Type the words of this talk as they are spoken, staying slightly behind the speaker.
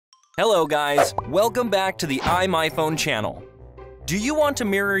Hello guys, welcome back to the iMyFone channel. Do you want to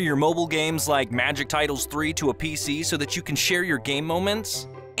mirror your mobile games like Magic Titles 3 to a PC so that you can share your game moments?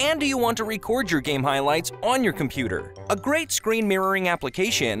 And do you want to record your game highlights on your computer? A great screen mirroring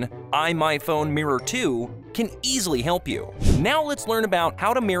application, iMyFone MirrorTo, can easily help you. Now let's learn about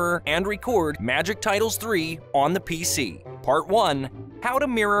how to mirror and record Magic Titles 3 on the PC. Part 1. How to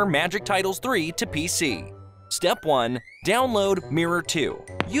mirror Magic Titles 3 to PC. Step 1. Download MirrorTo.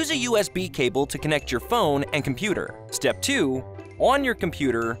 Use a USB cable to connect your phone and computer. Step 2. On your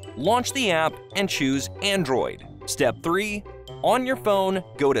computer, launch the app and choose Android. Step 3. On your phone,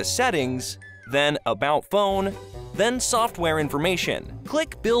 go to Settings, then About Phone, then Software Information.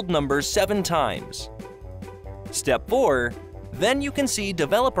 Click Build Numbers 7 times. Step 4. Then you can see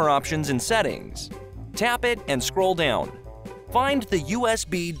Developer Options in Settings. Tap it and scroll down. Find the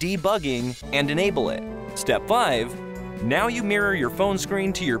USB debugging and enable it. Step 5. Now you mirror your phone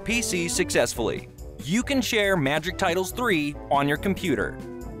screen to your PC successfully. You can share Magic Titles 3 on your computer.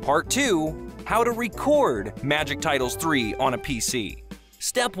 Part 2. How to record Magic Titles 3 on a PC.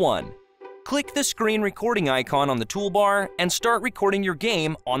 Step 1. Click the screen recording icon on the toolbar and start recording your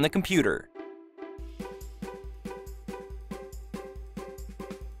game on the computer.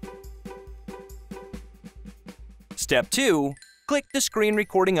 Step 2. Click the screen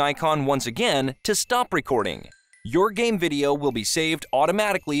recording icon once again to stop recording. Your game video will be saved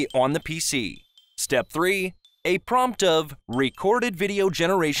automatically on the PC. Step 3. A prompt of "Recorded video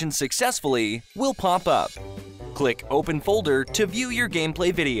generation successfully" will pop up. Click Open Folder to view your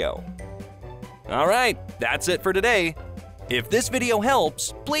gameplay video. Alright, that's it for today. If this video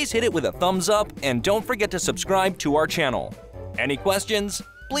helps, please hit it with a thumbs up and don't forget to subscribe to our channel. Any questions?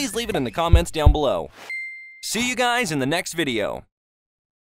 Please leave it in the comments down below. See you guys in the next video.